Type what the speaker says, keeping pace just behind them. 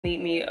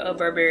Need me a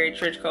Burberry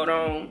trench coat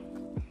on,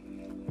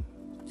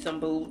 some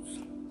boots,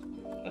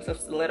 and some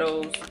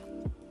stilettos,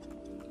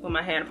 with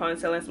my hand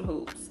ponytail and some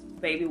hoops.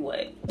 Baby,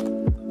 what?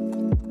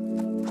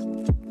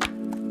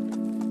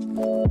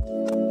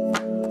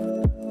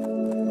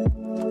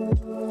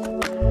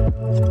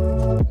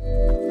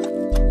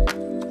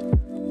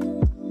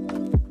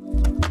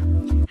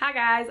 Hi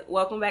guys,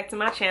 welcome back to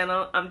my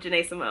channel. I'm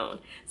Janae Simone.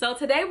 So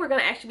today we're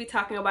gonna actually be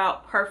talking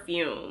about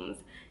perfumes.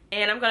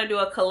 And I'm gonna do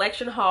a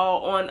collection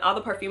haul on all the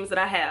perfumes that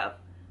I have.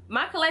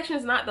 My collection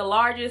is not the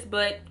largest,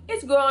 but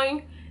it's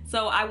growing.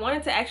 So I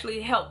wanted to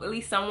actually help at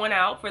least someone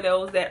out for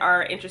those that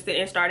are interested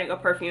in starting a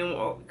perfume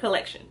or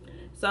collection.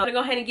 So I'm gonna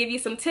go ahead and give you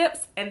some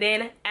tips, and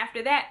then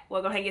after that,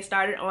 we'll go ahead and get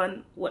started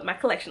on what my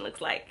collection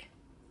looks like.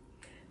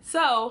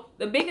 So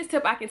the biggest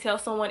tip I can tell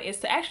someone is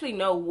to actually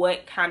know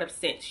what kind of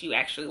scents you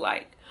actually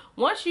like.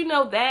 Once you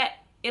know that,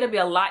 it'll be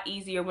a lot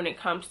easier when it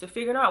comes to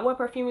figuring out what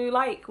perfume you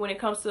like when it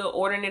comes to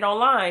ordering it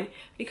online,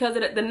 because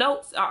the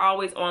notes are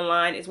always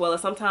online, as well as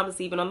sometimes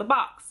it's even on the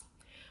box.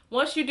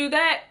 Once you do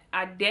that,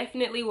 I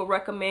definitely would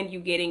recommend you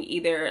getting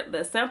either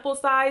the sample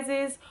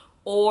sizes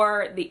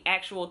or the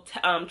actual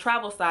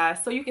travel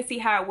size, so you can see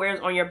how it wears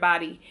on your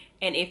body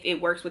and if it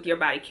works with your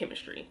body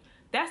chemistry.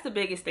 That's the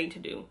biggest thing to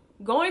do.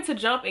 Going to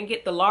jump and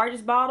get the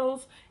largest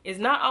bottles is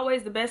not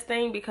always the best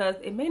thing, because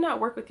it may not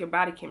work with your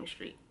body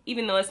chemistry,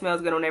 even though it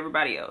smells good on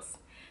everybody else.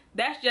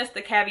 That's just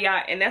the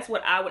caveat, and that's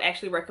what I would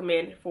actually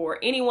recommend for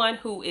anyone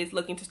who is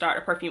looking to start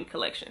a perfume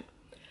collection.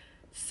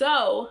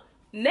 So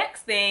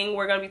next thing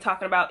we're going to be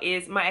talking about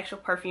is my actual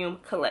perfume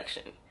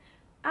collection.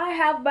 I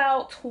have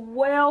about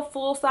 12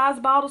 full-size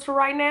bottles for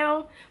right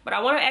now, but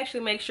I want to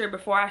actually make sure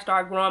before I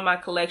start growing my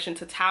collection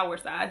to tower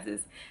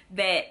sizes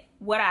that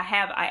what I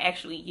have I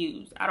actually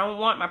use. I don't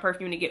want my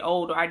perfume to get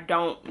old or I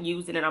don't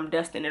use it and I'm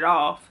dusting it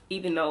off,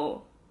 even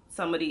though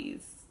some of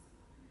these,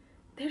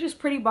 they're just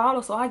pretty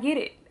bottles, so I get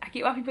it. I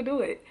get why people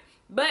do it.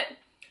 But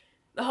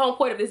the whole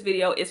point of this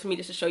video is for me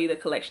just to show you the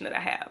collection that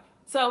I have.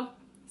 So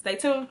stay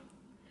tuned.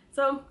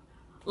 So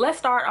let's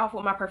start off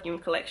with my perfume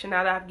collection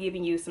now that I've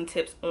given you some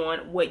tips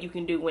on what you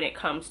can do when it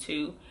comes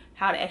to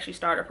how to actually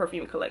start a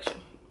perfume collection.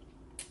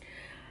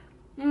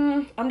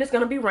 I'm just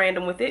gonna be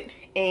random with it,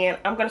 and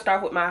I'm gonna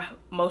start with my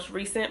most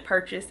recent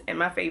purchase and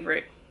my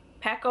favorite,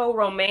 Paco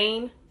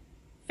Romaine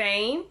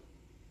Fame.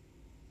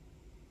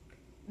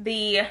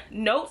 The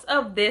notes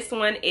of this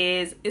one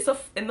is, it's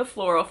in the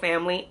floral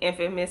family,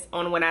 infamous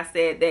on when I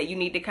said that you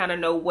need to kind of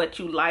know what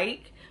you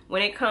like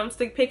when it comes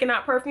to picking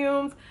out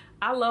perfumes.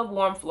 I love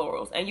warm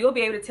florals, and you'll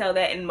be able to tell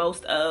that in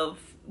most of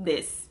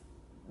this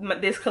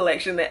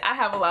collection that I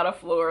have a lot of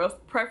florals,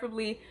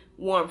 preferably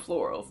warm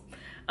florals.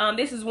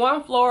 This is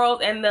warm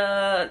florals, and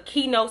the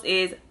key notes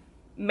is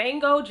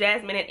mango,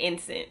 jasmine, and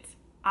incense.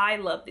 I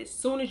love this.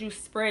 Soon as you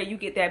spray it, you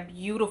get that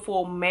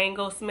beautiful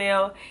mango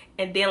smell,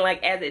 and then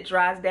like as it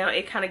dries down,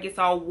 it kind of gets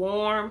all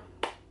warm.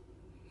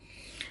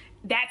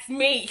 That's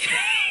me.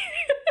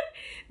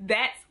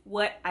 That's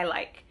what I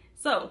like.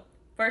 So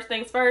first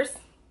things first,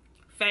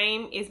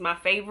 Fame is my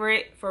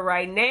favorite for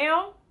right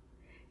now.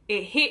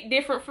 It hit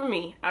different for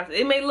me.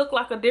 It may look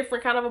like a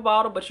different kind of a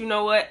bottle, but you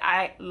know what?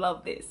 I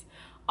love this.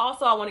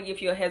 Also, I want to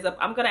give you a heads up.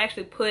 I'm going to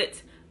actually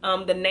put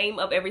the name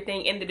of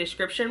everything in the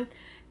description,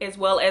 as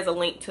well as a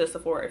link to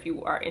Sephora if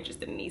you are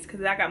interested in these,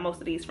 because I got most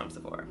of these from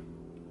Sephora.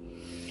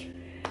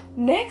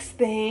 Next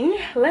thing,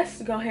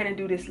 let's go ahead and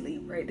do this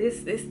Libre.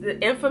 This is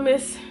the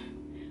infamous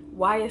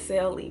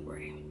YSL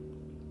Libre.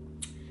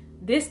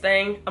 This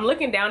thing, I'm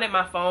looking down at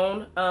my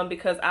phone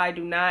because I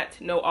do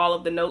not know all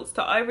of the notes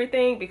to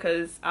everything,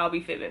 because I'll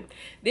be fibbing.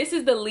 This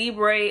is the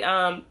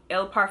Libre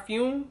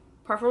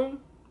Parfum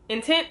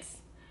Intense.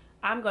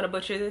 I'm gonna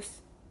butcher this,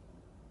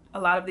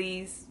 a lot of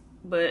these,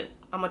 but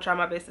I'm gonna try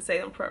my best to say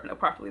them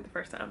properly the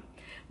first time.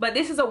 But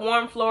this is a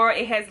warm floral.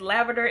 It has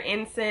lavender,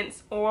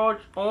 incense,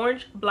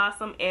 orange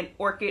blossom, and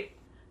orchid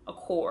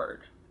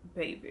accord.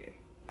 Baby,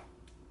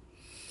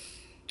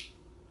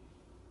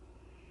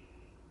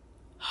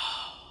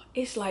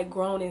 it's like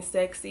grown and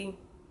sexy.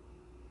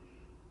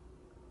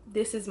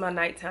 This is my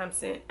nighttime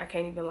scent. I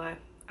can't even lie.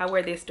 I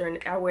wear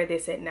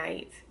this at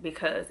night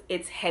because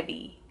it's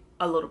heavy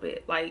a little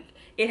bit. Like,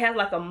 it has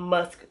like a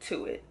musk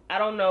to it. I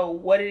don't know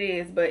what it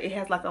is, but it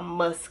has like a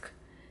musk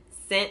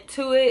scent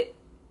to it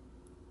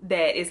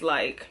that is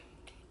like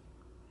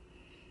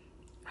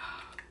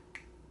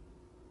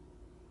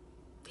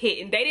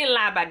hitting. They didn't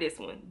lie about this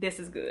one. This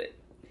is good.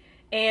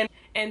 And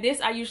this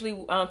I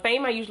usually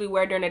Fame I usually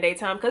wear during the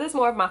daytime because it's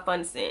more of my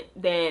fun scent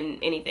than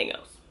anything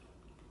else.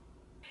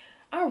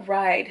 All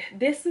right,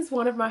 this is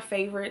one of my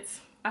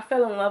favorites. I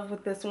fell in love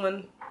with this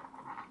one.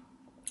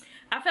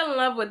 I fell in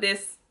love with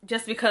this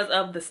just because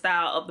of the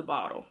style of the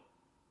bottle.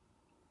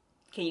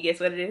 Can you guess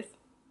what it is?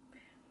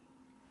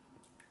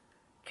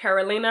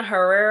 Carolina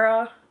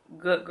Herrera,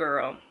 Good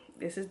Girl.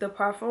 This is the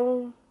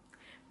Parfum.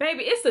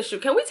 Baby, it's the shoe.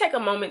 Can we take a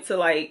moment to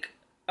like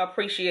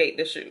appreciate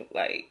the shoe?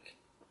 Like,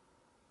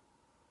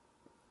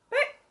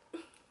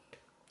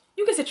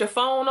 you can set your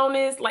phone on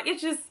this. Like,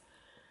 it's just,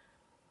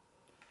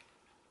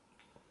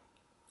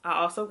 I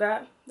also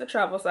got the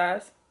travel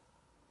size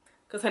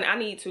Because, honey,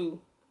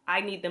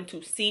 I need them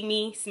to see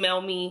me,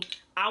 smell me.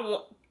 I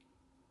want,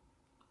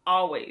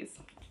 always.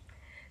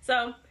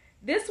 So,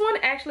 this one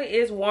actually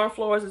is warm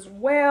florals as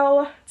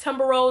well.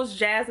 Tuberose,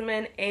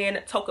 jasmine, and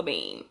tonka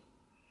bean.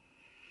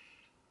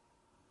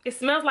 It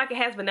smells like it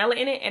has vanilla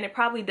in it, and it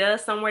probably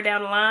does somewhere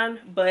down the line,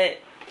 but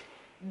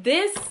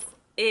this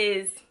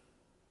is,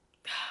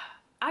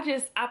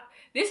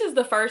 this is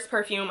the first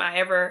perfume I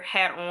ever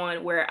had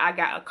on where I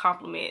got a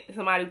compliment.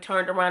 Somebody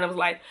turned around and was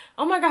like,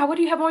 oh my God, what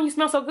do you have on? You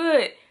smell so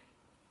good.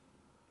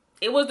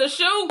 It was the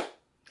shoe.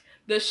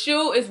 The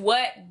shoe is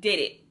what did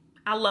it.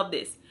 I love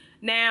this.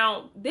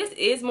 Now, this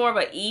is more of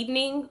an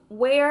evening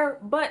wear,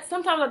 but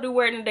sometimes I do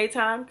wear it in the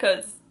daytime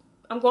because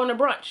I'm going to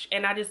brunch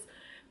and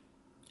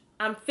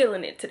I'm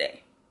feeling it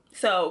today.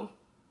 So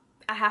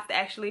I have to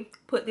actually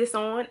put this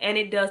on, and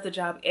it does the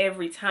job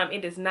every time.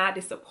 It does not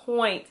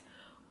disappoint.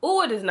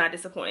 Oh, it does not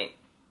disappoint.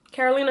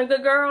 Carolina,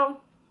 good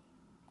girl.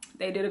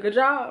 They did a good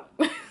job.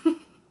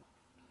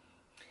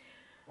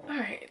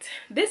 Alright,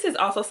 this is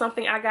also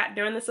something I got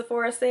during the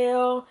Sephora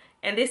sale,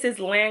 and this is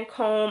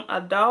Lancome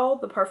Idole,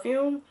 the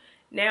perfume.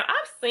 Now,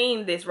 I've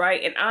seen this,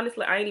 right, and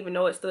honestly, I didn't even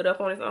know it stood up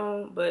on its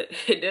own, but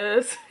it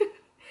does.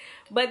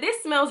 But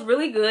this smells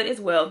really good as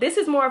well. This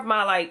is more of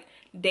my, like,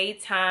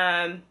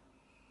 daytime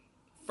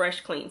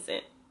fresh, clean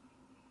scent.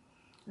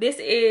 This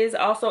is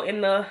also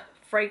in the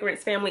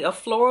fragrance family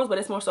of florals, but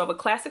it's more so of a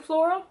classic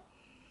floral.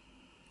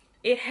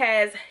 It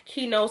has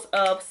key notes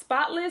of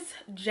spotless,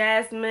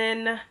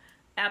 jasmine,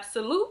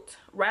 absolute,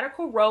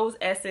 radical rose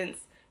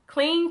essence,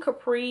 clean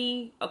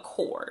capri,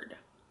 accord.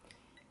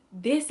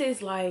 This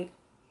is like,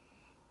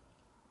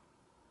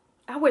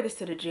 I wear this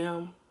to the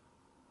gym.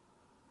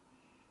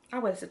 I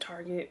wear this to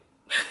Target.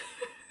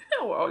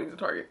 I wear all these to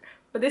Target,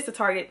 but this to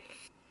Target.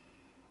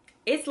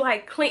 It's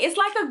like clean. It's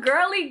like a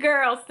girly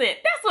girl scent.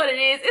 That's what it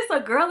is. It's a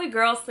girly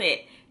girl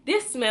scent.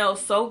 This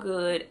smells so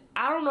good.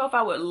 I don't know if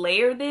I would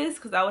layer this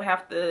because I would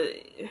have to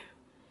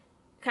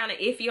kind of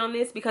iffy on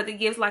this because it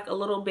gives like a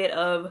little bit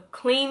of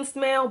clean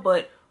smell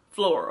but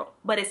floral,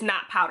 but it's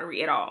not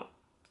powdery at all.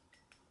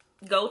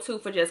 Go to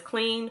for just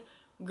clean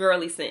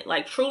girly scent.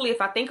 Like truly, if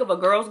I think of a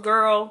girl's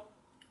girl,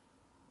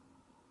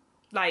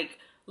 like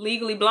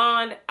Legally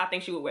Blonde, I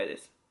think she would wear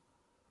this.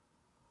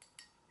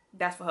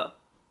 That's for her.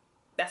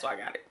 That's why I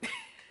got it.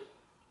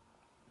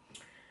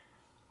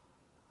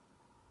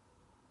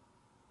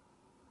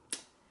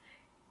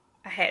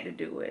 I had to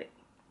do it.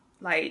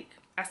 Like,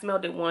 I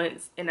smelled it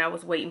once and I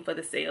was waiting for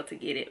the sale to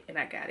get it and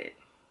I got it.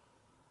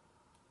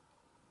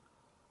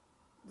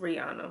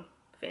 Rihanna,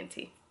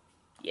 Fenty.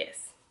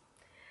 Yes.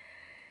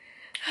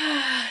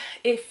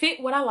 It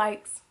fit what I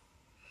likes.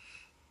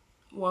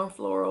 Warm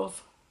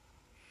florals.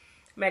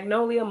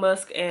 Magnolia,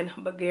 musk, and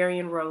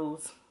Bulgarian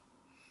rose.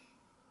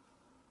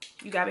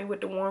 You got me with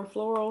the warm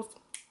florals.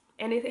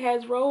 And it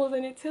has rose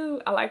in it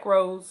too. I like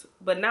rose,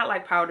 but not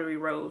like powdery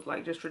rose,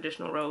 like just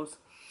traditional rose.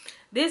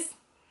 This,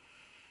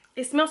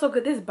 it smells so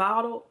good. This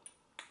bottle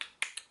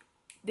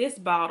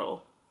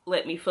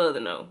let me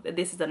further know that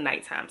this is a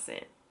nighttime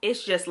scent.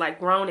 It's just like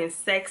grown and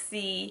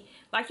sexy.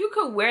 Like you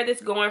could wear this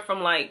going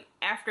from like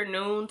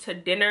afternoon to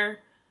dinner.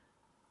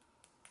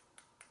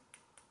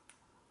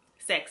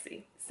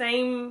 Sexy.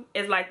 Same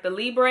as like the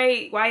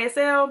Libre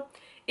YSL.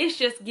 It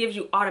just gives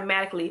you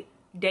automatically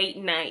date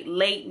night,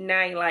 late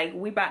night, like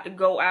we about to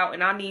go out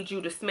and I need you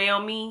to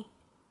smell me.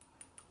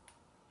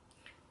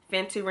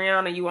 Fenty,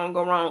 Rihanna, you won't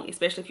go wrong,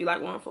 especially if you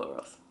like warm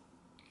florals.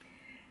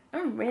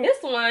 All right. This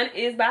one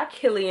is by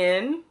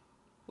Kilian.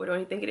 What do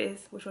you think it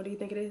is? Which one do you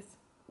think it is?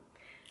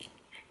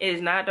 It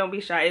is not. Don't be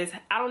shy. It's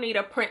I don't need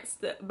a prince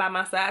by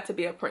my side to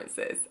be a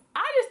princess.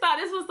 I just thought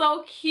this was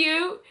so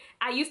cute.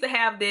 I used to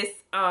have this.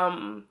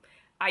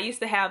 I used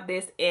to have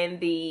this in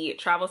the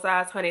travel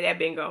size. Honey, that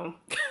been gone.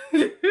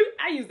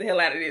 I used the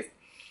hell out of this.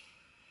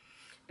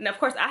 And of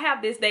course, I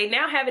have this. They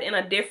now have it in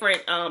a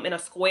different, in a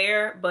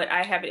square, but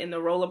I have it in the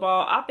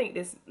rollerball. I think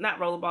this, not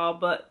rollerball,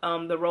 but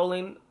the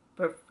rolling.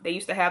 They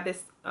used to have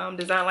this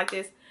design like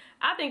this.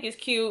 I think it's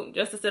cute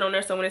just to sit on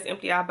there. So when it's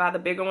empty, I'll buy the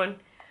bigger one.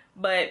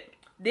 But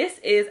this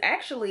is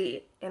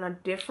actually in a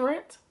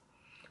different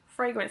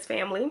fragrance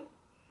family.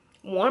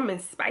 Warm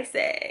and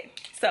spicy.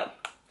 So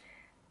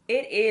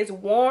it is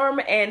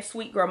warm and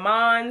sweet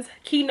gourmands.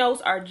 Key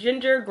notes are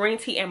ginger, green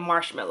tea, and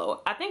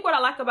marshmallow. I think what I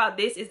like about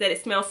this is that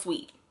it smells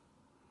sweet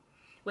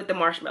with the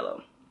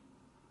marshmallow.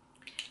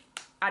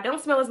 I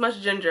don't smell as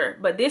much ginger,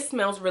 but this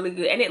smells really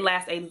good and it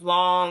lasts a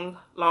long,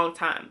 long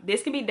time.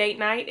 This can be date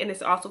night and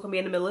this also can be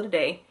in the middle of the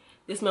day.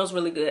 This smells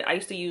really good. I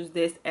used to use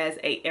this as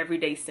a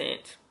everyday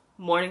scent.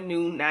 Morning,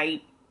 noon,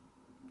 night.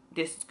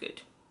 This is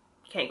good.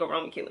 Can't go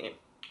wrong with Kilian.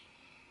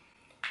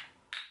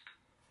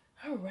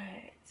 All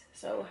right.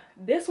 So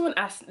this one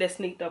that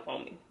sneaked up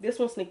on me. This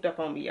one sneaked up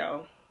on me,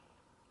 y'all.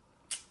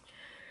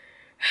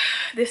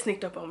 This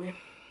sneaked up on me.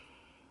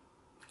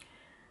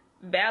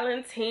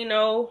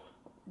 Valentino,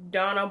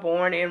 Donna,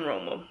 born in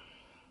Roma.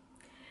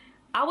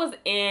 I was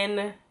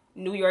in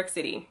New York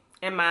City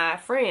and my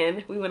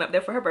friend, we went up there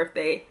for her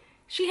birthday.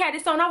 She had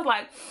this on. I was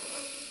like,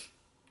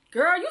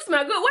 girl, you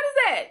smell good. What is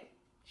that?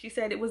 She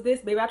said it was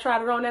this, baby. I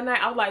tried it on that night.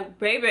 I was like,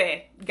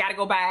 baby, gotta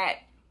go buy it.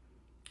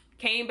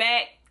 Came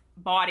back,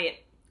 bought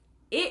it.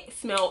 It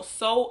smelled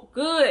so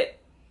good.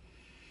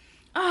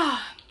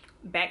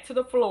 Back to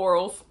the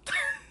florals.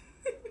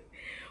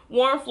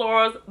 Warm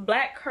florals,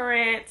 black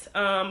currant,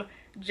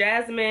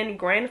 jasmine,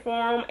 grand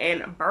forum,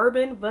 and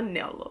bourbon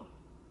vanilla.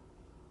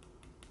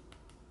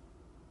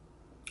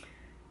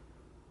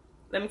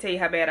 Let me tell you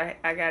how bad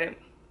I got it.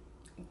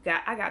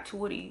 I got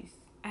 2 of these.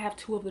 I have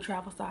 2 of the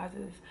travel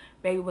sizes.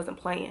 Baby wasn't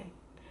playing.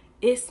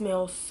 It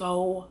smells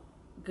so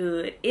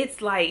good. It's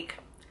like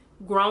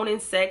grown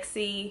and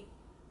sexy,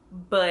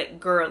 but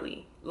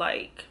girly.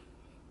 Like,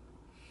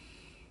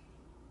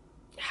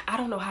 I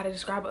don't know how to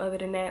describe it other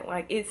than that.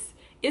 Like,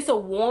 it's a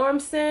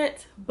warm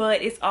scent,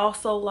 but it's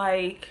also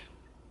like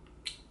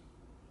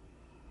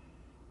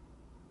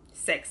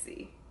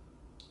sexy.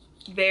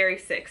 Very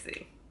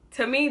sexy.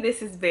 To me,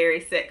 this is very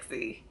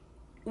sexy,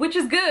 which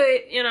is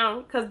good, you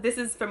know, because this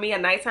is for me a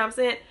nighttime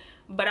scent,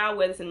 but I'll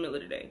wear this in the middle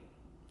of the day.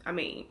 I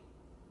mean,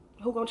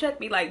 who gonna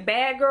check me? Like,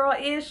 bad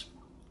girl-ish?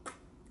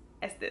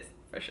 That's this,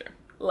 for sure.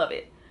 Love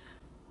it.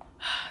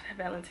 That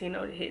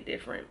Valentino hit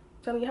different.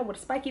 I'm telling you how, with a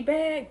spiky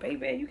bag,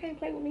 baby, you can't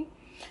play with me.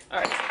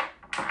 All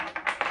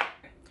right.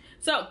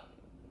 So,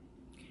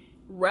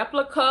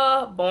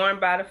 Replica Born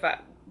by the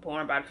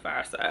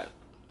Fireside.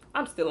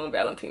 I'm still on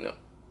Valentino.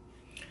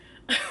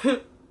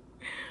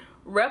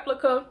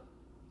 Replica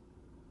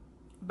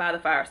by the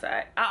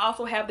Fireside. I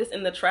also have this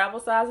in the travel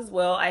size as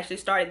well. I actually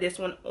started this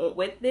one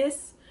with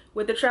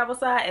the travel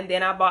size, and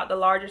then I bought the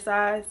larger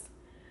size.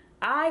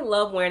 I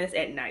love wearing this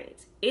at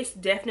night. It's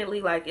definitely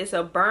like, it's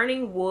a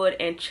burning wood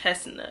and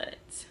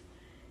chestnut.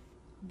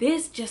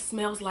 This just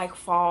smells like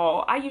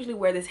fall. I usually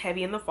wear this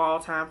heavy in the fall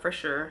time for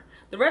sure.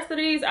 The rest of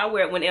these I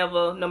wear it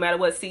whenever, no matter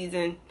what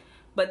season.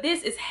 But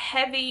this is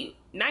heavy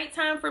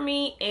nighttime for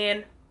me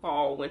and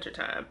fall, winter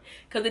time,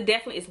 because it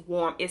definitely is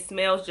warm. It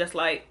smells just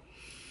like,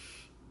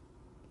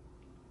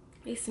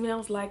 it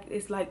smells like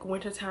it's like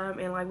winter time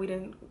and like we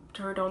didn't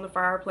turned on the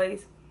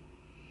fireplace.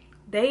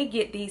 They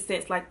get these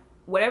scents, like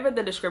whatever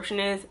the description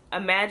is,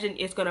 imagine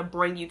it's gonna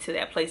bring you to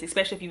that place,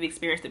 especially if you've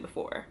experienced it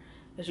before.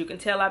 As you can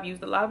tell, I've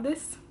used a lot of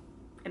this,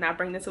 and I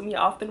bring this with me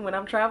often when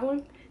I'm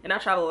traveling, and I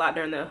travel a lot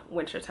during the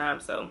winter time,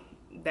 so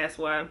that's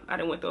why I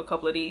done went through a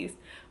couple of these.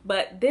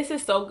 But this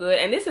is so good,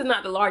 and this is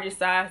not the largest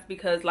size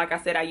because, like I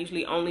said, I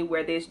usually only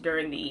wear this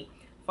during the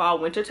fall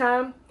winter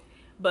time,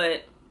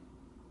 but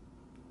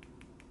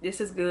this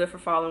is good for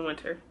fall and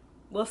winter.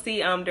 We'll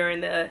see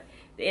during the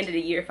end of the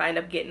year if I end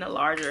up getting a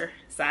larger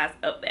size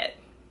of that.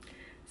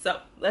 So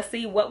let's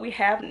see what we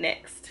have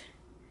next.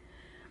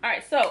 All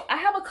right, so I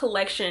have a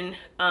collection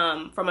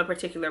from a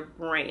particular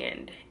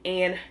brand,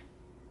 and I'm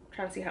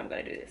trying to see how I'm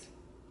gonna do this.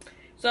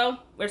 So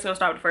we're just gonna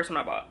start with the first one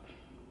I bought.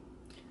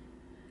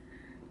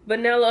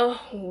 Vanilla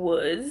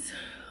Woods.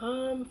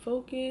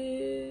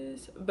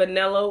 Focus.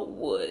 Vanilla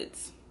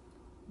Woods.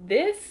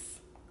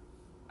 This,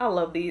 I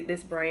love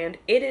this brand.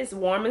 It is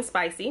warm and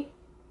spicy.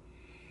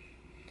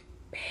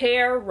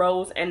 Pear,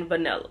 rose, and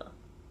vanilla.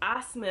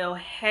 I smell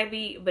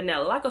heavy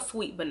vanilla, like a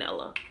sweet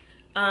vanilla.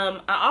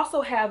 I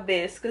also have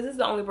this, because this is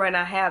the only brand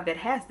I have that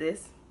has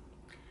this.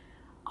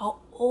 Oh,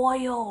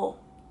 oil.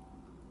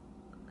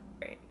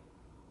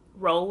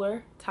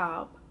 Roller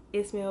top.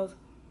 It smells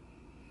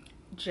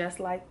just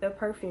like the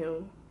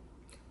perfume.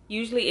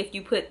 Usually if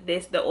you put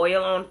the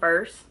oil on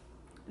first,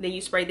 then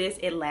you spray this,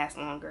 it lasts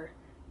longer.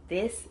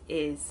 This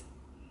is,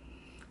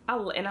 I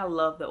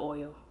love the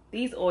oil.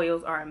 These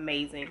oils are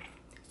amazing.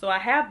 So I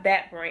have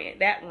that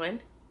brand, that one.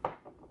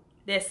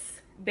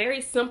 This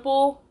very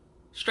simple,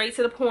 straight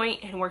to the point,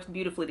 and works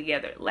beautifully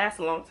together. It lasts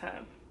a long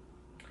time.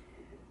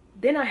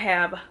 Then I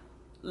have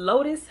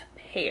Lotus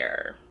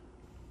Pear.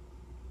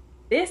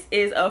 This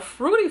is a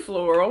fruity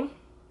floral.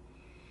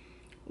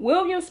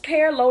 Williams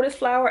pear, lotus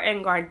flower,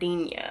 and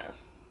gardenia.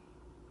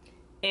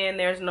 And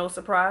there's no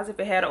surprise if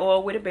it had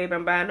oil with it, baby.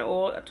 I'm buying the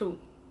oil too.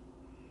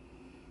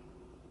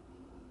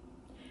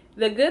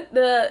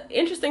 The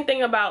interesting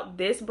thing about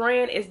this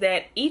brand is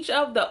that each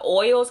of the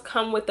oils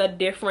come with a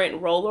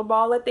different roller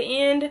ball at the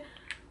end.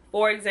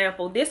 For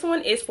example, this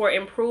one is for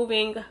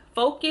improving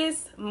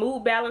focus,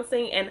 mood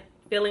balancing, and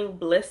feeling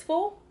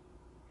blissful.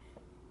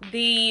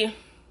 The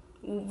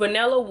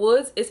Vanilla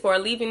Woods is for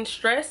relieving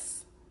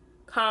stress,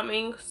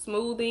 calming,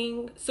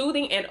 soothing,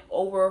 and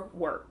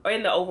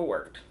the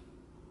overworked.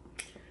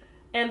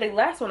 And the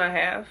last one I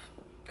have,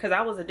 because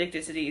I was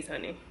addicted to these,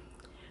 honey,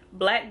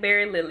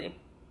 Blackberry Lily.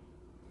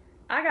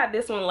 I got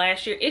this one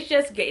last year.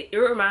 It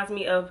reminds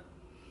me of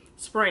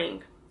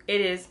spring.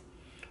 It is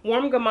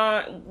warm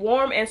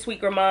and sweet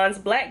gourmands,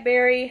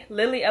 blackberry,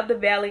 lily of the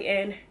valley,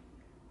 and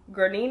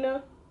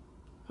gardenia.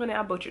 Honey,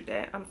 I butchered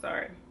that. I'm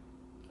sorry.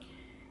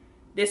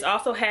 This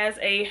also has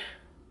a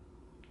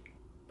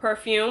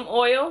perfume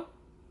oil,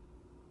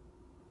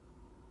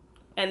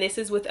 and this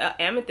is with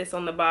amethyst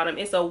on the bottom.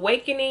 It's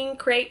awakening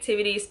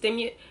creativity,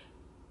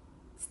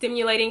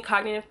 stimulating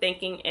cognitive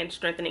thinking, and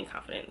strengthening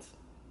confidence.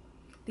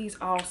 These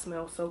all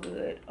smell so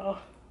good. Oh,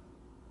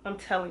 I'm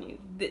telling you,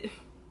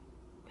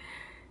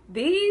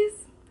 these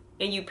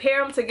and you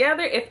pair them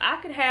together, if I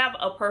could have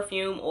a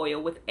perfume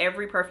oil with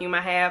every perfume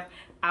I have,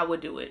 I would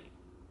do it.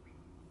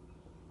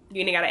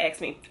 You ain't gotta ask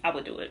me, I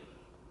would do it.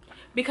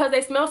 Because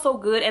they smell so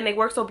good and they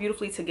work so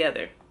beautifully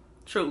together.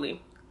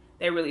 Truly,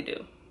 they really do.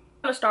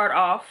 I'm gonna start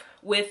off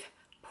with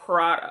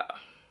Prada.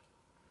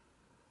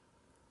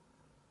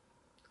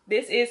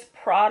 This is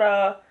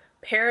Prada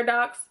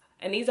Paradoxe,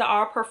 and these are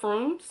all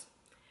perfumes.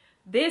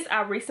 This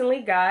I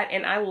recently got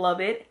and I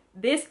love it.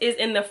 This is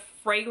in the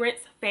fragrance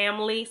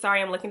family.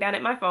 Sorry, I'm looking down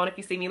at my phone if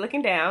you see me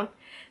looking down.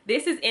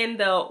 This is in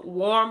the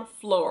warm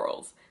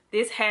florals.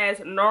 This has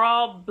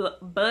Noral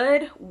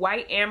Bud,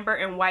 White Amber,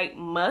 and White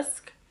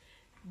Musk.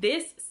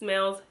 This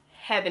smells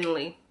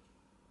heavenly.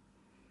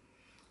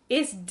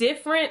 It's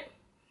different.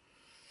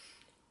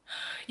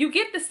 You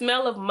get the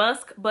smell of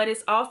musk, but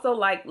it's also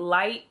like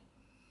light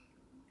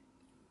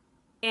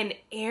and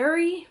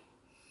airy.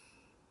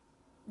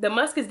 The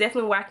musk is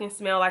definitely where I can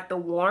smell like the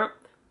warmth,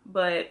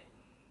 but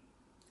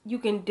you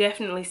can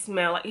definitely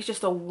smell like it's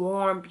just a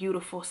warm,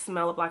 beautiful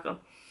smell of like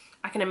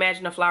I can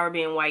imagine a flower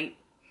being white.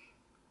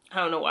 I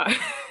don't know why.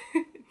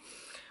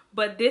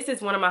 But this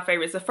is one of my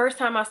favorites. The first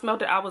time I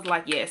smelled it, I was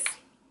like, yes,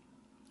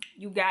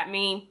 you got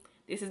me.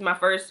 This is my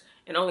first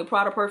and only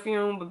Prada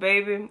perfume, but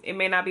baby, it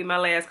may not be my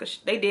last, because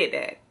they did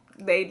that.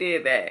 They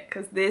did that,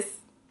 because this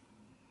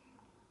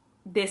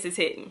is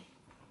hitting.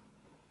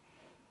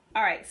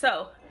 All right,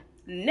 so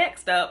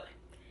next up,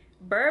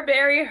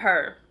 Burberry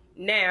Her.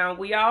 Now,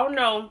 we all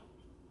know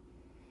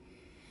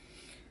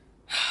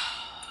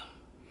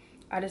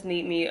I just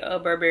need me a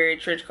Burberry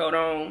trench coat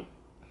on,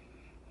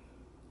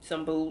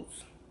 some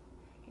boots,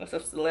 and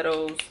some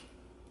stilettos,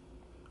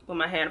 with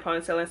my hand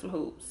ponytail and some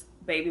hoops.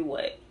 Baby,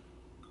 what?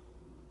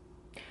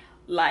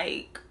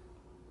 Like,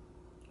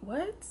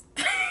 what?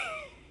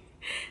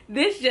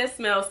 This just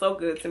smells so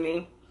good to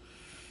me.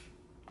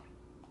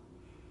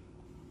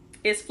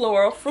 It's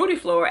floral, fruity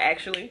floral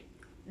actually.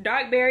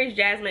 Dark berries,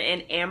 jasmine,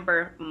 and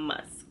amber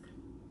musk.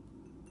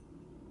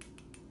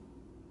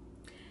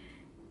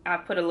 I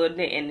put a little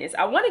dent in this.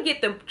 I want to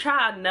get to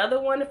try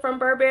another one from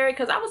Burberry,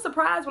 because I was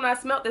surprised when I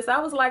smelled this. I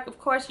was like, of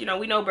course, you know,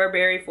 we know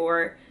Burberry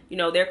for, you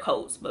know, their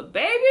coats, but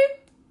baby,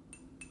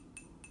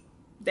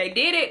 they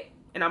did it,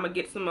 and I'm gonna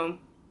get some more.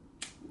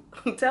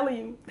 I'm telling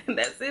you,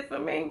 that's it for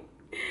me.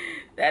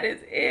 That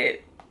is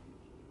it.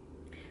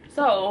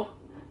 So,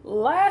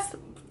 last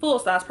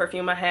full-size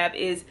perfume I have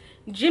is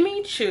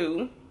Jimmy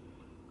Choo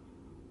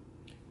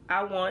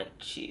I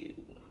Want You.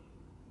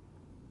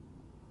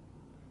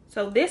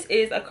 So this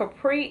is a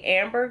Capri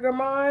Amber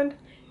Gourmand.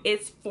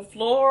 It's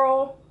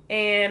floral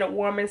and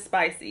warm and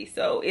spicy.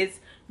 So it's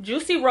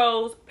juicy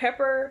rose,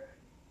 pepper,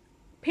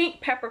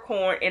 pink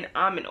peppercorn, and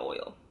almond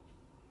oil.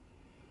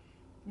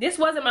 This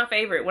wasn't my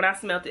favorite when I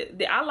smelled it.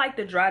 I like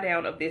the dry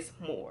down of this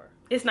more.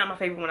 It's not my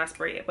favorite when I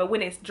spray it, but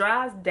when it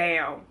dries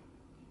down,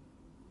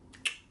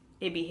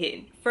 it be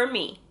hitting for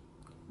me.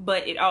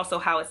 But it also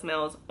how it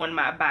smells on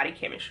my body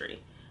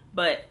chemistry.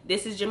 But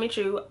this is Jimmy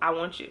Choo I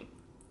Want You.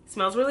 It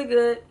smells really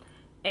good,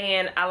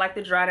 and I like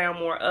the dry down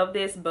more of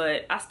this,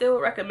 but I still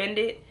would recommend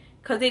it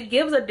because it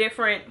gives a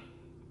different,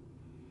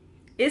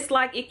 it's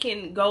like it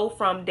can go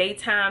from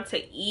daytime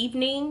to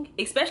evening,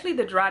 especially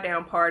the dry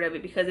down part of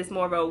it, because it's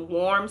more of a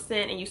warm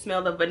scent and you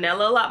smell the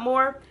vanilla a lot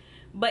more.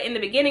 But in the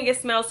beginning it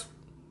smells,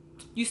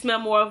 you smell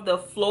more of the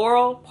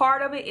floral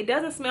part of it. It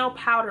doesn't smell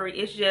powdery.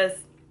 It's just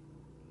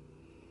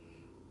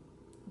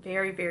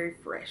very, very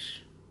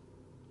fresh.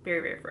 Very,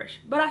 very fresh.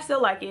 But I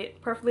still like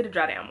it perfectly to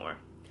dry down more.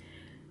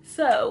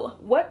 So,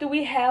 what do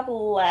we have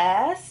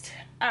last?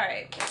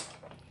 Alright.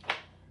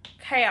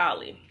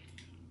 Kayali.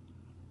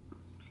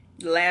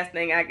 The last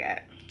thing I got.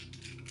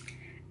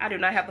 I do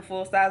not have the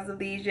full size of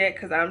these yet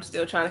because I'm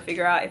still trying to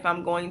figure out if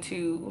I'm going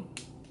to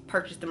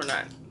purchase them or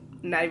not.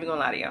 I'm not even gonna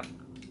lie to y'all.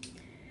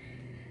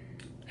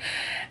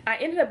 I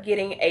ended up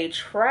getting a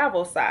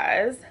travel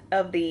size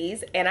of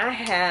these, and I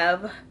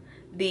have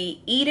the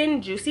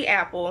Eden Juicy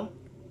Apple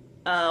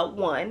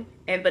 1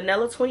 and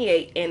Vanilla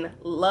 28 and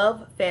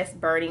Love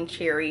Fest Burning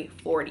Cherry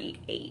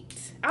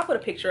 48. I'll put a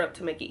picture up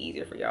to make it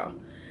easier for y'all.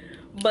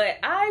 But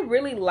I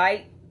really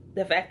like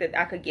the fact that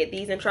I could get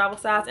these in travel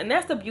size, and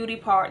that's the beauty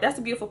part. That's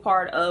the beautiful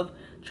part of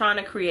trying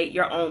to create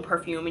your own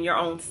perfume and your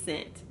own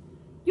scent.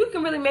 You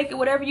can really make it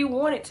whatever you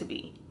want it to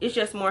be. It's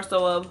just more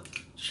so of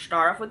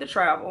start off with the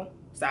travel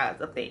size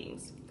of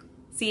things.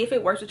 See if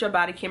it works with your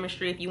body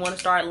chemistry. If you want to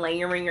start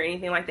layering or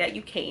anything like that,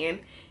 you can.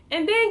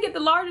 And then get the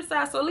larger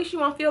size, so at least you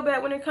won't feel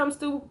bad when it comes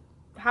to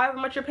however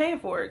much you're paying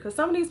for it. Because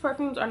some of these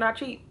perfumes are not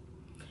cheap.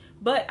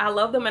 But I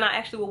love them and I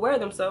actually will wear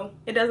them, so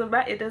it doesn't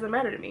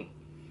matter to me.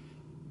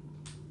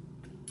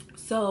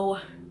 So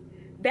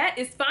that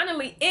is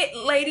finally it,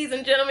 ladies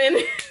and gentlemen.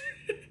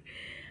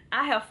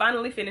 I have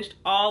finally finished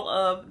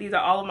these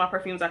are all of my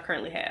perfumes I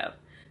currently have.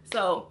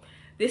 So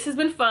this has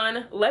been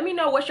fun. Let me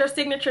know what's your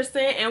signature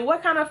scent and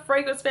what kind of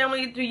fragrance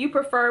family do you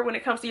prefer when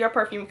it comes to your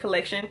perfume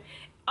collection.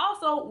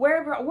 Also,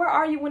 where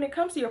are you when it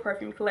comes to your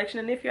perfume collection,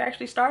 and if you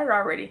actually started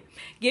already?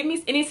 Give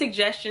me any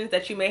suggestions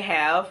that you may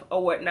have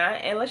or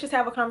whatnot, and let's just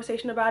have a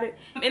conversation about it.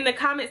 In the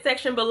comment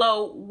section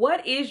below,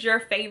 what is your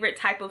favorite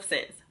type of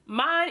scents?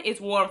 Mine is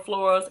warm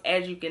florals,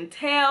 as you can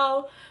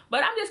tell,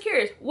 but I'm just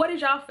curious, what is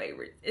y'all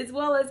favorite? As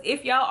well as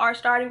if y'all are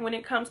starting when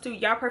it comes to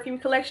y'all perfume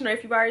collection, or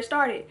if you've already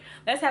started.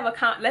 Let's have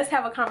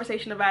a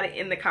conversation about it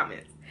in the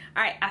comments.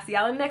 All right, I'll see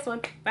y'all in the next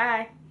one.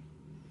 Bye.